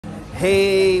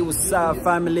Hey, what's up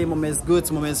family? Moments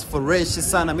good, moments fresh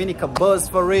sana. Mimi ka boss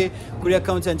for real. Kuri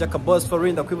account yanje ka boss for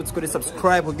real. Ndakwibutsa kuri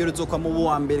subscribe kugira uzoka mu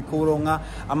wa mbere kuronka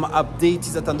ama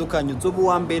updates atandukanye uzobu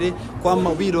wa mbere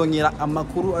kwama birongera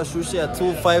amakuru ashushe ya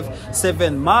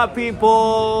 257. My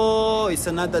people, it's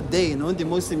another day. Nundi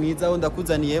musi mwiza aho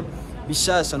ndakuzaniye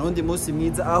bishashaa. Nundi musi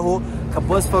mwiza aho ka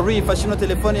boss for real fashino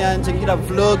telefone yanje ngira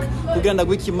vlog kugira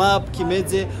ndagwiki map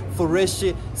kimeze fresh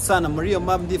sana. Muri iyo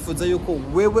map ndifuza yuko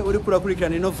wewe uri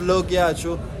kurakurikirana ino vlog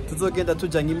yacu tuzogenda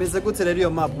tujanye imeze gute rero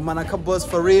iyo map mana ka boss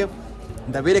for real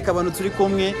ndabereka abantu turi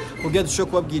kumwe kugira dushobore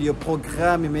kubabwira iyo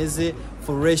programme imeze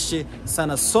fresh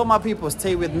sana. So my people,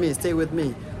 stay with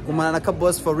me kumana na ka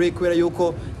boss for real kubera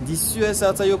yuko ndisuye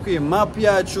sata yuko iyo map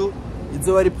yacu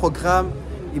izo ari programme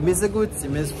imeze gute,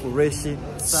 imeze fresh.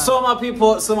 So my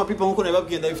people nkuko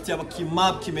nababwiye ndabifitiye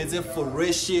map kimeze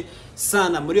fresh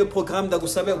sana. Muri iyo programme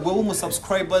ndagusabe wowe umu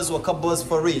subscribers wa ka boss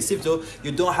for real, sivyo?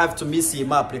 You don't have to miss iyi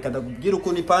map. Reka ndakubwira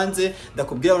uko nipanze,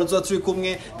 ndakubwira abantu tuba turi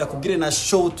kumwe, ndakubwira na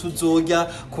show tuzojya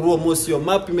kuri uwo munsi. Iyo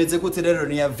map imeze gute rero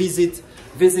ni ya visit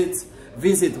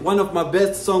one of my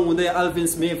best song under Alvin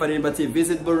Smith aririmba ati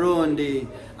visit Burundi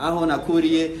aho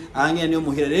nakuriye ahanye niyo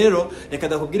muhira. Rero reka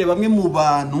ndakubwire bamwe mu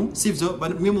bantu, sivyo,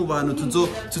 bamwe mu bantu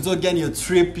tuzojya niyo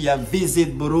trip ya visit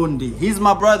Burundi. He's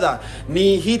my brother,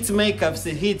 ni hitmaker,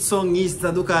 afise hit song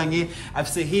zitandukanye,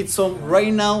 afise hit song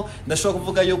right now. Ndashobora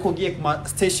kuvuga yuko ugiye ku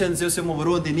stations yose mu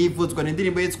Burundi nivuzwa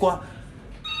n'indirimbo yitwa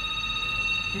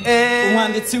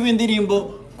umwanditsi w'indirimbo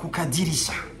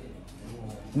kukadirisha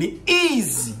ni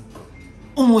easy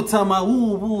umutama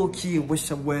wubuki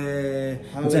bushabwe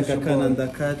jakakana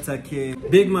ndakatake.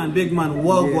 Big man,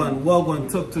 wagwan,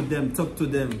 talk to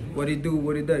them. What it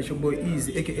do, it's your boy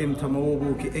Easy, aka mtama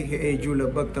wubuki, aka Jula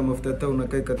Baktam of the town,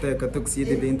 akaya katoksi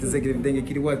yede intezegre denge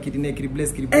kiriwa kirine kiri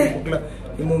bless kiri bukla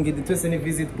imungi ditwese ni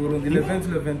visit Burundi le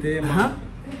 20 le 21.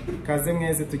 Kaze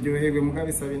mwese turyoherwe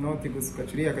mugabisaba inoti gusuka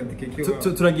curi akadike kiwa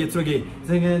turagiye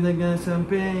zenga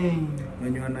champagne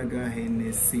nyanyanaga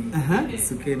Hennessy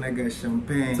suke naga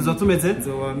champagne tuzotumeze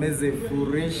wameze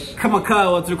fresh kama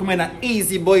kawa. Turi kumwe na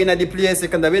Easy Boy na DPS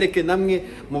kandabereke namwe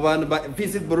mu bantu ba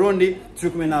visit Burundi.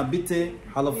 Turi kumwe na Bite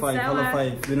Hello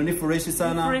 5 bino ni fresh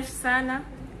sana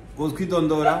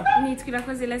Ukwidondora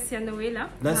nitwirakoze Lasiano Wela.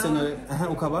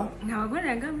 Ukaba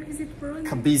nkabagoranga muri visit Burundi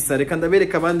kabisa. Reka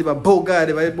ndabereka abandi ba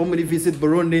bogare bo muri visit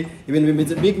Burundi ibintu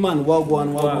bimeze. Big man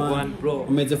wagwan bro,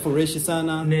 umeze fresh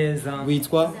sana neza.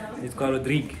 Witwa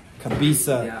Rodrigue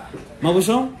kabisa.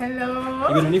 Mabusho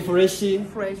hello ibintu ni fresh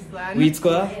sana.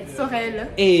 Witwa Sorel.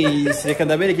 Reka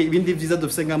ndabereka ibindi byiza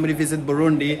dufise nga muri visit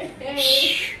Burundi.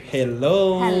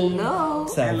 Hello.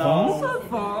 Ça va?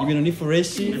 Ibintu ni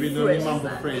fresh. Ibintu ni mambo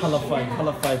fresh.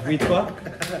 Hello 5. Witwa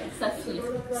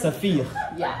Safir.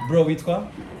 Yeah. Bro, witwa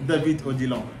David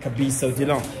Odilon. kabisa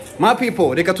Odilon. My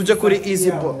people, reka tujya kuri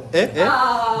Easy Boy.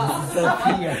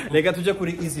 Reka tujya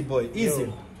kuri Easy Boy. Easy.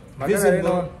 Visit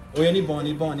Burundi. Oya ni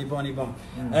bon.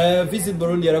 Visit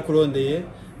Burundi yarakurondeye.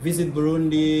 Visit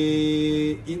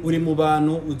Burundi uri mu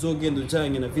bantu uzogenda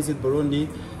ujanye na Visit Burundi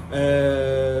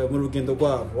mu rugendo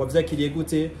rwabo. Wavyakiriye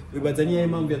gute? Wibaza niye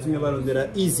impamvu yatumye barondera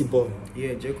Easy Boy?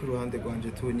 je ku ruhande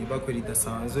rwanje tuni bakora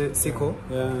idasanzwe siko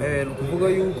kuvuga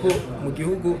yuko mu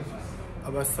gihugu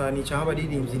abasani cyangwa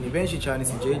abaririmbyi ni benshi cyane,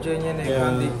 si jeje nyene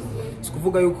kandi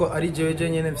sikuvuga yuko ari jeje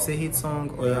nyene mfise hit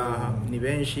song ni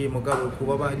benshi mugabo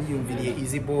kuba bariyumviriye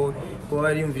Easy Boy, kuba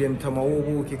bariyumviriye mtama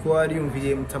wubuki, kuba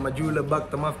bariyumviriye mtama Jula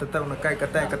Baktam after town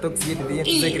akaya katoksi yede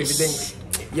intezegre videnge.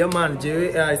 Yeah man,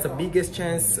 it's the biggest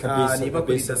chance niba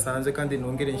kuri dasanzwe kandi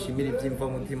nongere nshimire ibyimva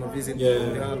mutima visit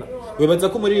Burundi hala. Webaza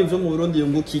ko muri ivyo mu Burundi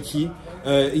yunguka iki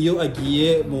iyo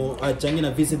agiye mu ajanye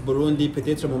na Visit Burundi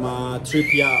peut-être mu ma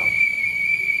trip ya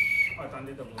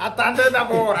Attendez,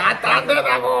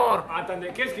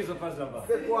 qu'est-ce qui se passe là-bas?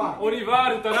 C'est quoi? On y va,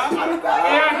 Rutana?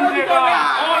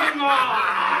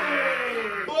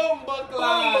 Bomba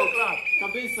clap.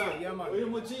 Kabisa. Uyu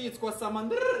muji yitwa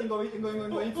Samandri. Ingo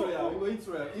intro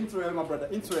ya my brother.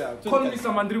 Intro ya. Call me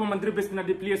Samandri best na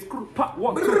DPS crew.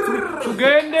 1 2 3.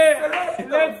 Tugende.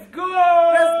 Let's go.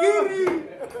 Let's get it.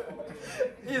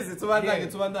 Easy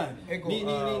tubandanye.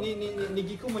 Ni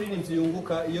gikumuri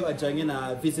nimvyunguka iyo ajanye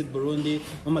na Visit Burundi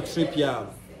mu trip yabo.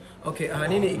 Okay,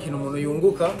 ahanini ikintu umuntu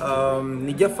yunguka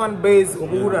ni fan base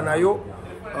ubuhura nayo.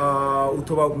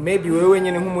 Utoba maybe wewe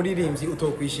nyene nk'umuririmbyi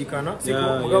utokwishikana siko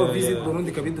mugabo Visit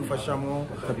Burundi kabidufashamo,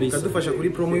 kadufasha kuri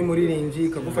promo y'umuririmbyi,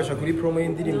 kagufasha kuri promo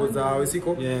y'indirimbo zawe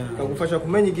siko, kagufasha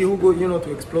kumenya igihugu,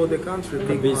 to explore the country.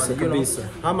 Kabisa.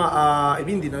 Hama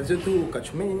ibindi navyo tu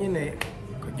ukacumenya nyene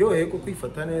kuryoheye ko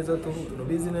kwifata neza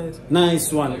tubizi neza.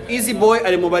 Nice one. Easy Boy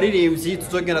ari mu baririmbyi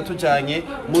tuzogera tujanye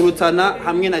mu rutana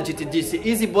hamwe na GTDC.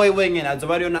 Easy Boy wenyene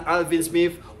azoba ariyo na Alvin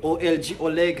Smith, OLG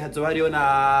Oleg, azoba ariyo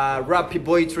na Rappy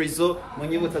Boy Trizo,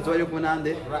 munyibutsa azoba ariyo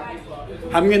kumunande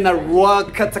hamwe na Rwa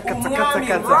kata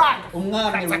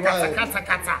umwami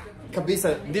kata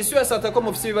kabisa. Ndishu asata ko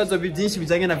mufite ibibazo byinshi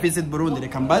bijanye na Visit Burundi,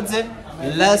 reka mbaze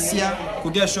Lasia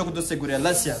kugira show kudusegurira.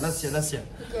 Lasia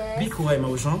bikuwaye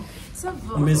mawujon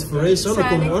inspiration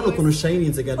ukuntu ukuntu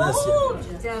shininze Lasia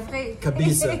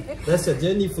kabisa. Lasia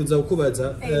je nifuza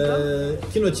kukubaza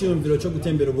kino cyiyumviro cyo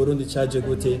gutembera Burundi cyaje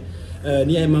gute,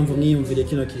 niyo impamvu mwiyumvire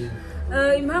kino kintu?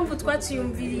 Impamvu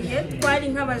twaciyumviriye twari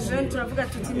nk'abajene turavuga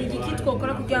tuti ni igiki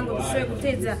twokora kugira ngo dushobore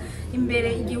guteza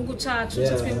imbere igihugu cacu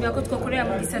twibwira ko twakorera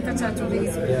mu gisata ca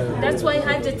tourism. That's why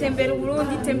haje tembera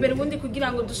Burundi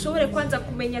kugira ngo dushobore kwanza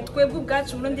kumenya twebwe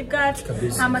ubwacu Burundi bwacu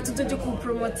hama tuzoje ku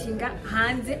promotinga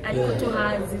hanze ariko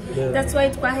tuhaze. That's why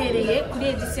twahereye kuri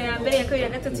edition ya mbere ya kabiri ya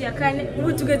gatatu ya kane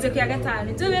ubu tugeze ku ya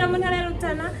gatanu nzobera mu ntara ya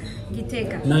Rutana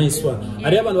Gitega. Nice one.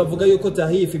 Ari abantu bavuga yuko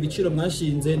tahifi ibiciro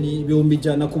mwashinze ni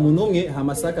 100 ku muntu umwe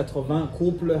hama 80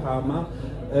 couple hama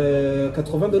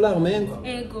 $80 mengo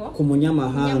ku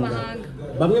munyamahanga.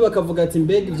 Bamwe bakavuga ati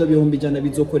mbega ivyo 100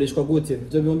 bizokoreshwa gute?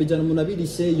 Ivyo 100 umuntu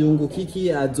abirishe yunguka iki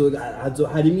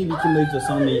harimo ibiki muri ivyo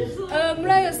 100,000?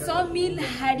 Muri ayo 100,000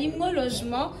 harimo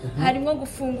logement, harimo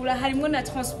gufungura, harimo na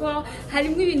transport,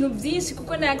 harimo ibintu byinshi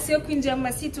kuko na accès yo kwinjira mu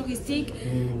masite touristique.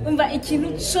 Umva ikintu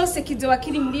cyose kizoba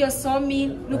kiri muri iyo 100,000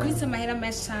 nukuritse amahera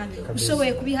mashane.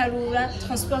 Ushoboye kubiharura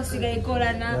transport sigaye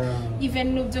gorana,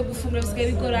 even n'ubyo gufungura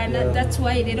sigaye bigorana. That's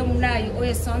why rero muri ayo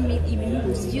 100,000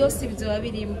 ibintu byose bizoba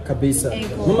birimo kabisa.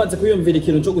 Mumaze kuyumvira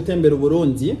ikintu cyo gutembera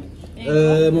Burundi,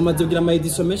 mumaze kugira ama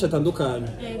edition menshi atandukanye,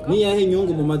 ni yahe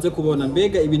inyungu mumaze kubona?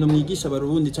 Mbega ibintu mwigisha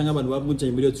abarundi canke abantu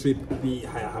bavunjanye muri iyo trip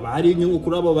haba hari inyungu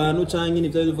kuri abo bantu canke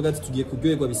nivyo bivuga ati tugiye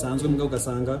kuryoherwa bisanzwe mugabo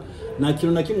ugasanga nta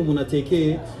kintu na kimwe umuntu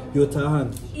atekeye yotahana?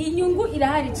 Inyungu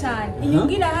irahari cyane,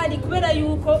 inyungu irahari kubera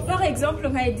yuko par exemple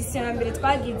nka edition ya mbere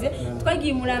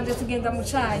twagiye Muramvya tugenda mu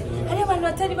cayi, hari abantu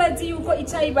batari bazi yuko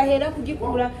icayi bahera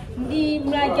kugikura muri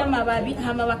ajya mababi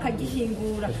hama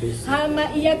bakagihingura.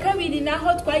 Hama iya kabiri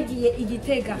naho twagiye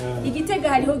Igitega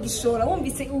hariho gishora,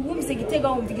 wumvise Igitega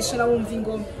wumva gishora wumva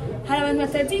ingoma. Hari abantu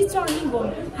batazi icyo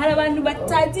n'ingoma, hari abantu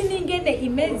batazi n'ingene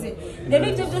imeze. Rero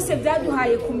ibyo byose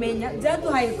byaduhaye kumenya,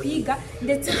 byaduhaye kwiga,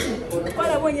 ndetse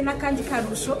twarabonye n'akandi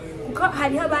karusho kuko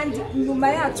hariho abandi nyuma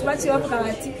yacu baciye bavuga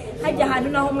bati hajya ahantu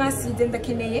naho mwasize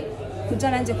ndakeneye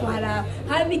kuja nanje kuharaba.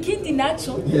 Hama ikindi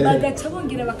naco bagaca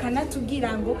bongera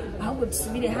bakanatubwira ngo ahubwo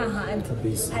dusubire hahandi.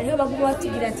 Hariho baguma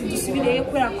batubwira ati dusubireyo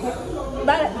kubera ko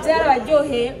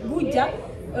byarabaryoheye burya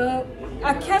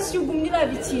akashi ugumira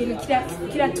bikintu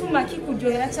kiratuma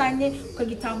kikuryohera cyane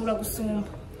ukagitahura gusumba.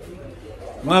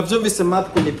 Mwavyumvise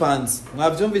map kunipanze,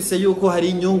 mwavyumvise yuko hari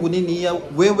inyungu nini ya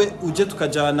wewe uje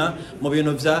tukajana mu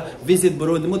bintu vya Visit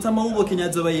Burundi. Mutama wubo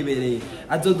kinyazoba yibereye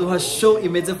azoduha show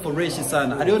imeze fresh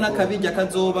sana, hariho nakabijya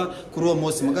kazoba kuri uwo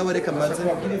munsi. Mugabo reka mbaze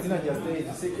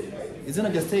izina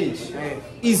rya stage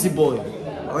Easy Boy.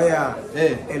 Oya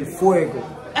El Fuego.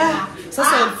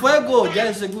 Sasa El Fuego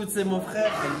yaje gutse mon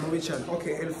frère.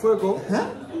 Okay, El Fuego.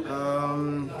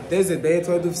 There's a day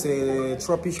to do say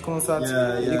Tropish concert,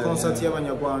 the concert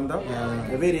y'abanyarwanda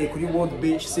yabereye kuri World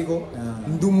Beach sigo.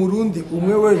 Ndi Murundi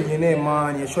umwe wenyene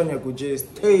man yashonye kuje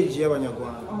stage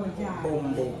y'abanyarwanda.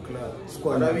 Bombo club.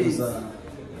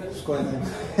 Squad.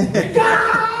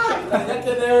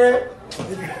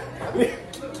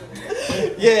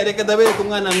 Yeah, reka ndabere ku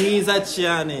mwana mwiza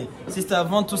cyane. Sister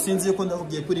avant tout sinzi yuko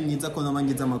ndakubwiye kuri mwiza ko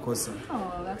namangiza amakosa.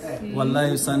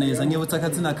 Wallahi usa neza. Nyibutsa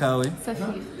akazina kawe?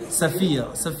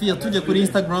 Safia tuje kuri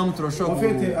Instagram turashobora. En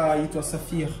fait yitwa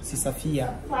Safir, c'est Safia.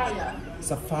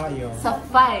 Sapphire.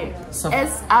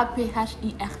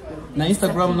 SAPHIR. Na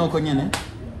Instagram noko nyene?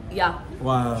 Yeah.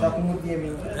 Wow.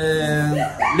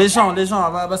 Les gens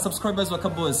aba subscribers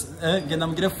wakaboss genda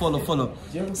mugire follow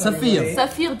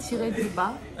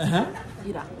Safir-du-bas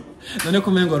ira none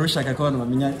kumengo rushaka ko abantu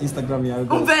bamenya Instagram yawe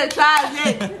umve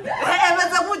cyane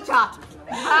emeza mucha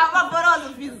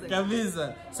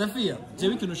kabisa. Safia,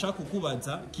 jewe ikintu ushaka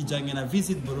kukubaza kijanye na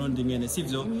Visit Burundi ngene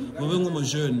sivyo wowe nk'umu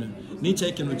jeune nica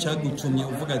ikintu cyagutumye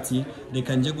uvuga ati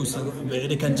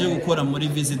reka nje gukora muri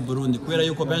Visit Burundi kubera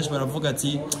yuko benshi baravuga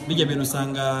ati bijya bintu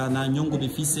usanga na nyungu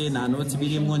bifise na noti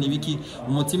birimo nibiki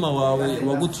umutima wawe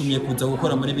wagutumye kuza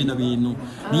gukora muri bino bintu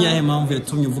ni yahe mpamvu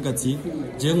yatumye uvuga ati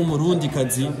jewe nk'umurundi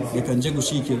kazi reka nje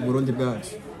gushikira Burundi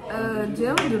bwacu?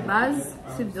 De base,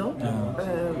 c'est bien.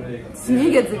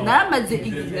 Sinigeze namaze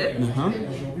igihe.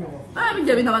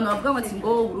 Bijya bintu abantu bavuga bati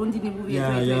ngo Burundi ni bubi.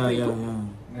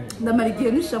 Ndamara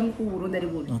igihe nishamwe ku Burundi ari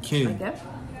bubi.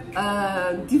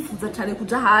 ndifuza cyane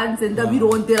kuja hanze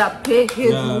ndabirondera pe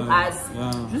hejuru hasi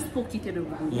juste pour quitter le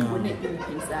Burundi connaître le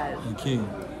paysage. OK.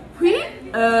 Puis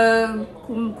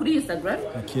kuri Instagram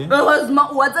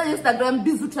heureusement waza Instagram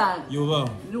bizu cyane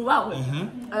yubawe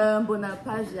mbona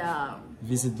page ya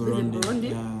Visit Burundi.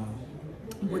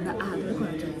 Mbona ahantu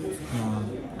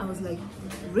I was like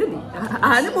really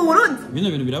ahani mu Burundi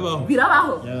bintu birabaho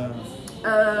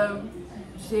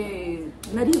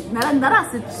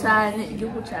narase cyane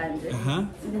igihugu cyanje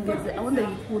ngeze aho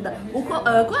ndagikunda uko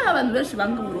ko abantu benshi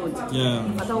banga Burundi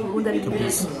mfata Burundi ari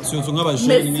benshi sinzo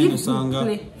nk'abaje nyine usanga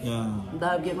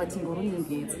ndabwiye ati Burundi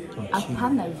ngeze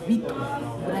apana vite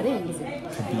urarenze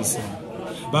kabisa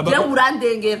baba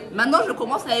urandengera maintenant je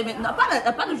commence à aimer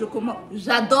apana je commence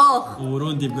j'adore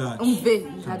Burundi bwacu umve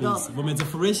j'adore bomeze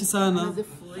fresh sana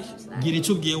gira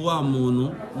ico ubwiye wa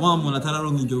muntu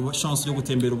atararonka iryo chance yo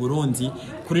gutembera Burundi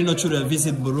kuri no curo ya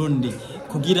Visit Burundi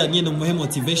kugira nyene umuhe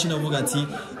motivation avuga ati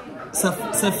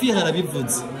Safir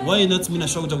arabivuze why not mina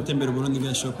shaka kuja gutembera Burundi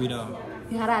ngasho kwira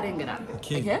hararengera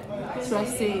OK so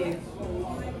c'est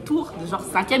tour de genre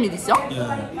 5e édition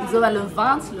ils ont le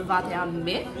 20 le 21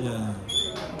 mai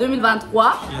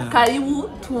 2023 karibu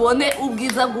tuone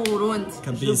ubwiza bw'u Burundi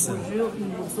kabisa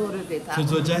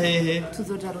tuzoja hehe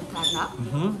tuzoja Rutana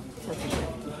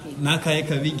nakaye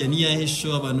kabijya niyahe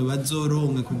show abantu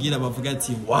bazoronka kugira bavuga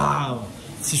ati wow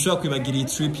sishobora kwibagira iyi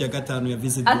trip ya gatanu ya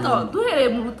Visit Burundi. Attends duhereye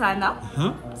mu Rutana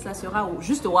ça sera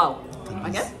juste wow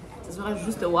OK ça sera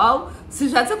juste wow si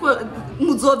j'atse ko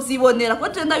muzovyibonera ko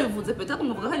je ndabivuze peut-être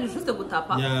muvuga ko juste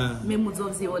gutapa mais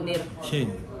muzovyibonera OK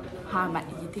Hama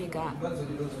Igitega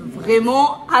vraiment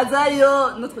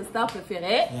Hazayo notre star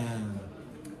préféré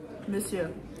monsieur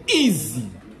Easy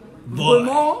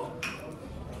vraiment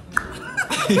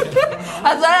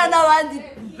Hazaya n'abandi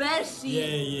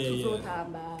benshi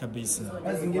kabisa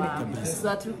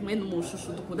kabisa turi kumwe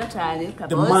n'umushushu dukunda cyane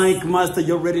the mic master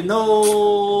you already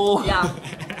know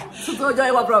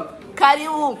tuzojoye bro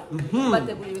karibu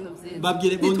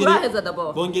bateguye ibintu byiza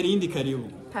bongere yindi karibu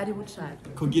cyane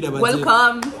kugira baze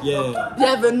welcome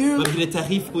bienvenue babire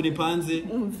tarif pour dépenser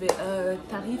umve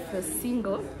tarif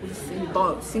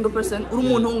single person uri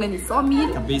umuntu umwe ni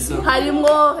 100,000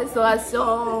 harimo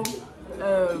restauration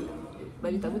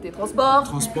balita gute transport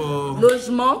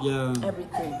logement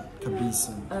everything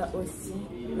kabisa aussi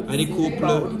ari couple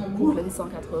 180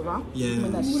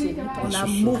 on a chéri ton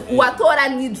amour watora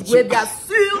ni jouer bien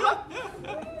sûr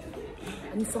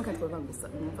ni 180 on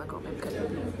va quand même calculer.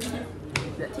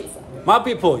 My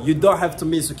people, you don't have to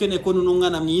miss. Ukene kono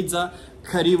n'umwana mwiza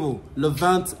karibu le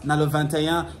 20 na le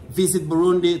 21 Visit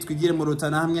Burundi twigire mu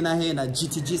Rutana hamwe na he na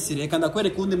GTG sire kandi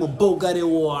akwereka undi mu bogare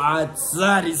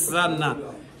watsari sana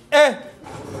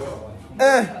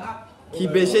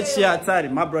kibeshe chi hatari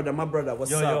my brother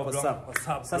what's up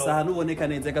sasa hanu boneka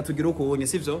neza katugira uko ubonye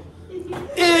sivyo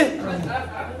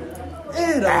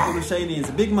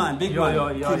big man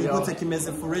kirigute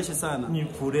kimeze fresh sana ni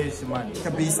fresh man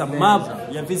kabisa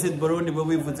map ya Visit Burundi bo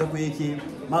bivuze ko iki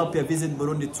map ya Visit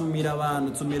Burundi tumira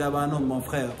abantu mon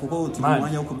frère kuko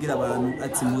utumwanya wo kubwira abantu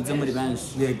ati muze muri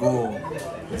benshi yego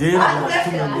je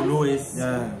tumwe mu Louis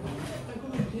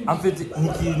en fait ni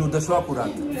kintu udashobora kurata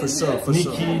for sure ni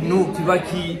kintu kiba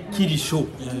kiri show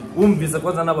umviza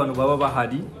kwanza n'abantu baba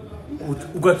bahari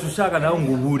ugacushaka nawe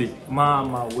ngo ubure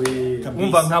mama we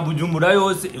umva nka Bujumbura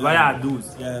yose iba yaduze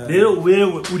rero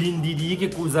wewe urindiriye iki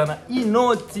kuzana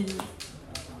inoti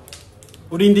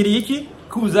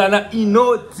kuzana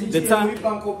inoti ndeta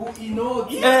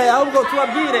ahubwo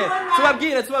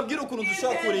tubabwire ukuntu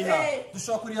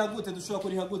dushobora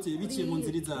kuriha gute biciye mu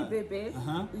nzira iza bebe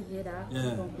ihera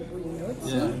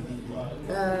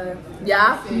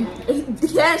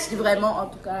inoti vraiment en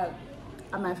tout cas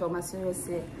à ma information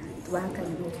c'est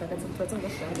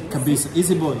kabisa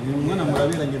easy boy mwana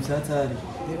murabiranye byatari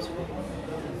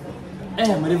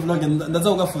muri vlog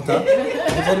ndaza ugafuta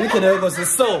byari bikenewe gose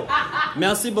so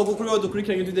merci beaucoup kuri wowe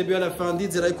dukurikiranye du début à la fin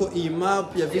ndizera ko iyi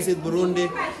map ya Visit Burundi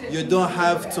you don't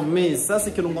have to miss sasa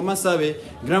ikintu ngoma sabe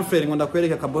grand frère ngo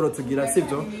ndakwereka kaboro tugira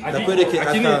sivyo ndakwereke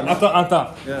ata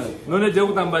none je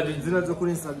kutambaje izina zo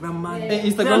kuri Instagram man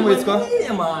Instagram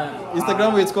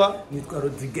witwa nitwa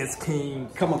Rodriguez King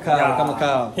kama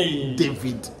ka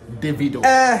Davido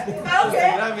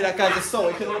Instagram irakaje so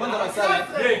ikintu ngoma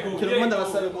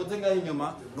ndabasabe muzenga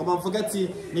inyuma ngoma mvuga ati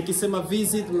nikisema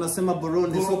Visit mnasema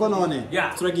Burundi siko none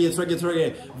turagiye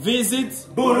Visit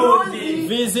Burundi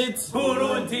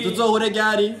tuzohure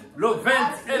gari le 20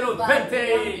 et le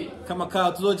 21 kama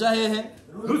ka tuzoja hehe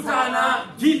Rutana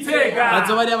Gitega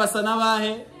azobari abasana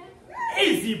bahe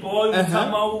Easy boy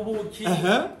Usama Ubuki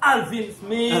Alvin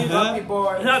Smith Happy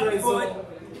boy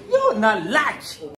yo na latch